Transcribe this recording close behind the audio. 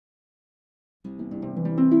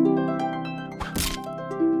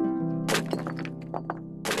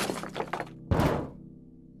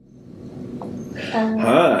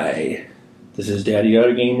Hi, this is Daddy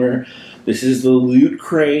Yoda Gamer. This is the Loot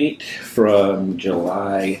Crate from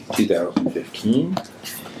July 2015.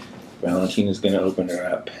 Valentina's going to open her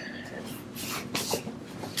up.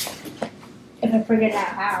 If I figured out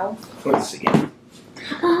how. Let's see.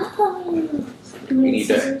 Oh, We need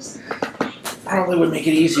to. Probably would make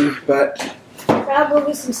it easier, but.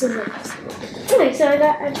 Probably some scissors. Okay, so I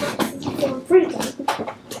got some free time.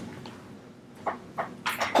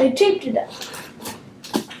 They taped it up.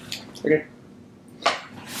 Okay.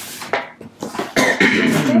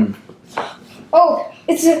 Oh,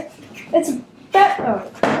 it's a bat.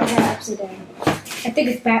 Oh, I got upside down. I think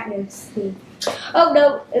it's Batman's theme. Oh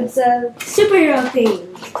no, it's a superhero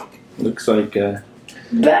theme. Looks like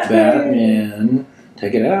Batman.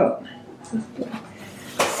 Take it out.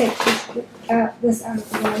 Take this out of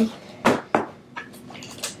the way.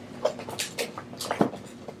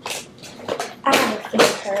 My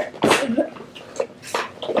face hurts.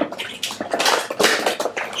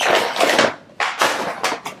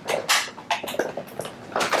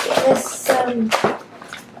 This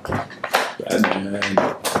Batman.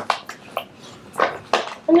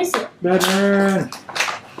 let me see. Batman.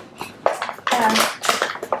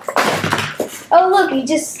 Oh look, he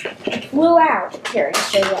just flew out. Here, I'll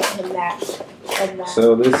show him that.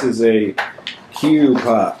 So this is a Q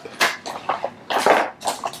pop.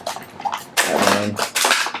 Batman.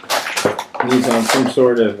 He's on some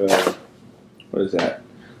sort of what is that?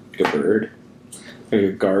 Like a bird, like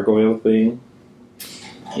a gargoyle thing,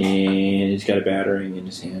 and he's got a batarang in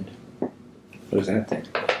his hand. What is that thing?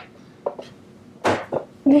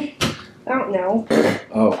 I don't know.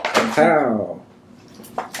 Oh, how?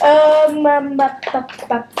 Why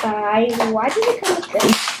did it come with this?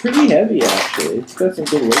 It's pretty heavy, actually. It's got some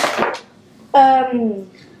good weight to it.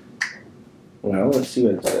 Well, let's see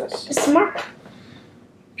what it says. Smart.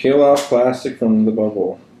 Peel off plastic from the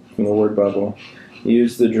bubble, from the word bubble.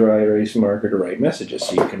 Use the dry erase marker to write messages,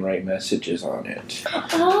 so you can write messages on it.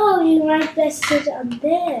 Oh, you write messages on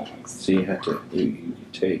this. So you have to, you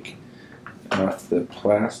take off the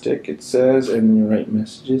plastic, it says, and then you write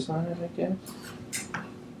messages on it, I guess.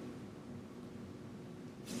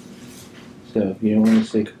 So if you don't want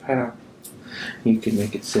to say kapow, you can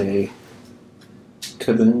make it say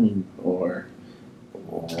kaboom or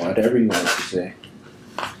whatever you want to say.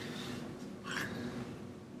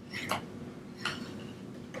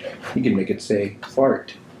 You can make it say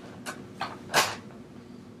fart.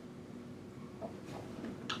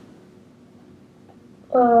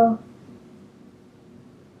 Or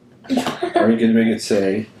you can make it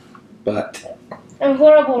say butt. I'm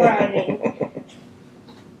horrible writing.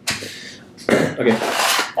 Okay.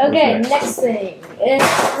 Okay, next thing is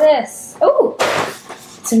this. Oh,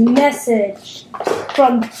 it's a message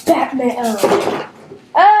from Batman.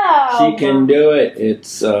 Oh, She can do it.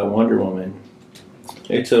 It's Wonder Woman.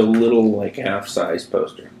 It's a little, like, half-size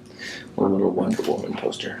poster. A little Wonder Woman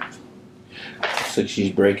poster. Looks like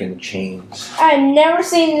she's breaking chains. I've never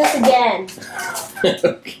seen this again.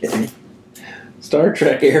 Okay. Star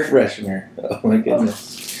Trek air freshener. Oh my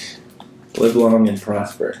goodness. Live long and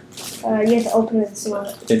prosper. You have to open it and smell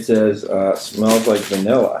it. It says, smells like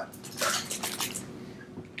vanilla.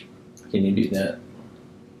 Can you do that?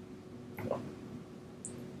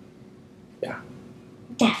 Yeah.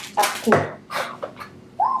 Yeah.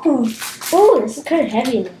 Ooh, this is kind of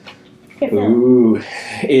heavy. Ooh,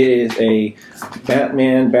 it is a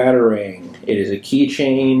Batman batarang. It is a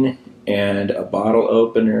keychain and a bottle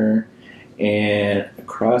opener and a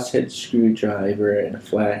crosshead screwdriver and a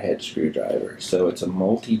flathead screwdriver. So it's a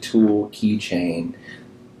multi-tool keychain.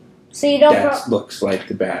 So you don't. That looks like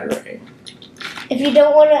the batarang. If you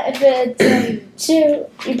don't want to, if it's you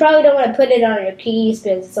probably don't want to put it on your keys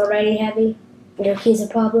because it's already heavy. Your keys are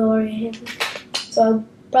probably already heavy. So I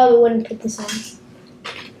probably wouldn't put this on.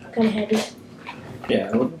 Kind of heavy. Yeah,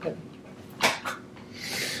 a little bit.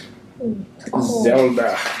 Cool.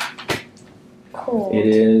 Zelda. Cool. It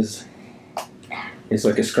is. It's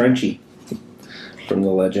like a scrunchie from The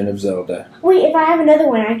Legend of Zelda. Wait, if I have another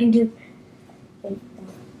one, I can do.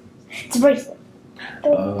 It's a bracelet.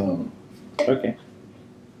 Oh. Okay.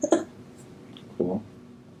 Cool.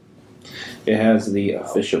 It has the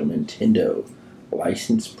official Nintendo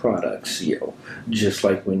licensed product seal, just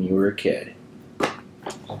like when you were a kid.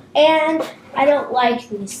 And I don't like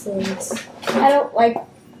these things. I don't like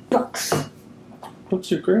books.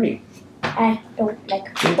 Books are great. I don't like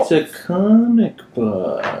It's books. a comic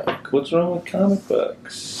book. What's wrong with comic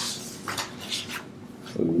books?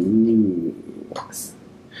 Ooh.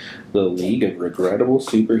 The League of Regrettable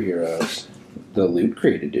Superheroes. The Loot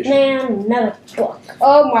Crate edition. Man, another book.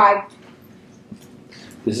 Oh my.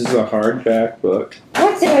 This is a hardback book.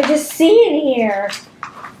 What did I just see in here?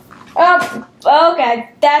 Oh,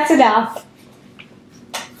 okay, that's enough.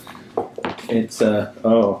 It's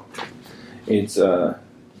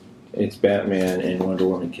Batman and Wonder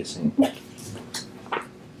Woman kissing.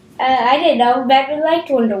 I didn't know Batman liked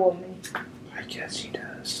Wonder Woman. I guess he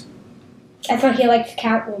does. I thought he liked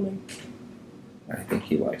Catwoman. I think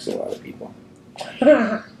he likes a lot of people.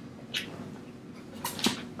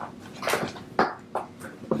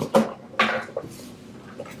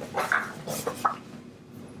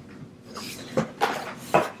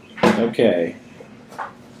 Okay.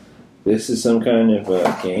 This is some kind of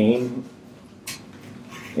a game,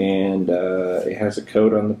 and it has a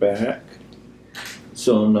code on the back,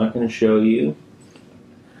 so I'm not going to show you.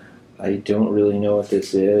 I don't really know what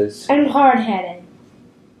this is. I'm hard-headed.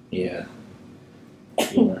 Yeah.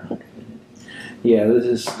 Yeah,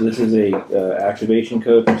 this is a activation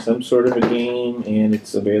code for some sort of a game, and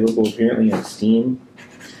it's available apparently on Steam.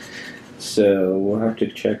 So we'll have to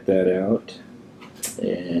check that out,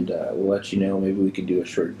 and we'll let you know. Maybe we can do a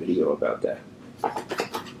short video about that.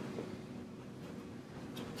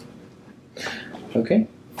 Okay,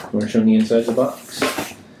 we're showing the inside of the box,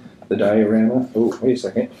 the diorama. Oh, wait a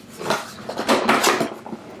second.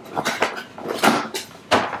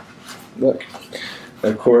 Look.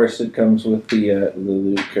 Of course, it comes with the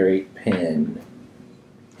Loot Crate pen,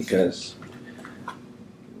 because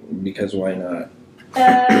why not?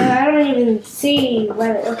 I don't even see what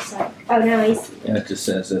it looks like. Oh, now I see. Yeah, it just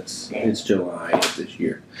says it's July of this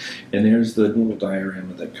year, and there's the little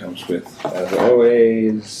diorama that comes with, as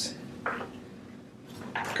always.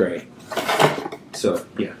 Great. So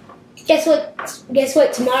yeah. Guess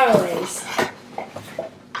what tomorrow is?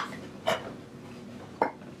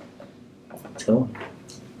 Oh.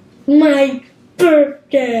 My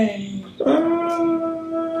birthday. You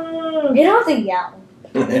don't have to yell.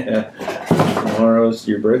 Tomorrow's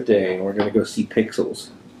your birthday, and we're gonna go see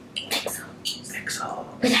Pixels. Pixels.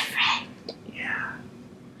 With a friend. Yeah.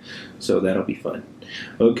 So that'll be fun.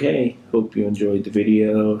 Okay. Hope you enjoyed the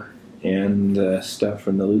video and the stuff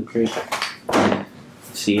from the Loot Crate.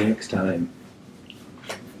 See you next time.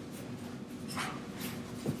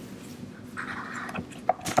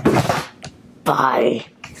 Bye.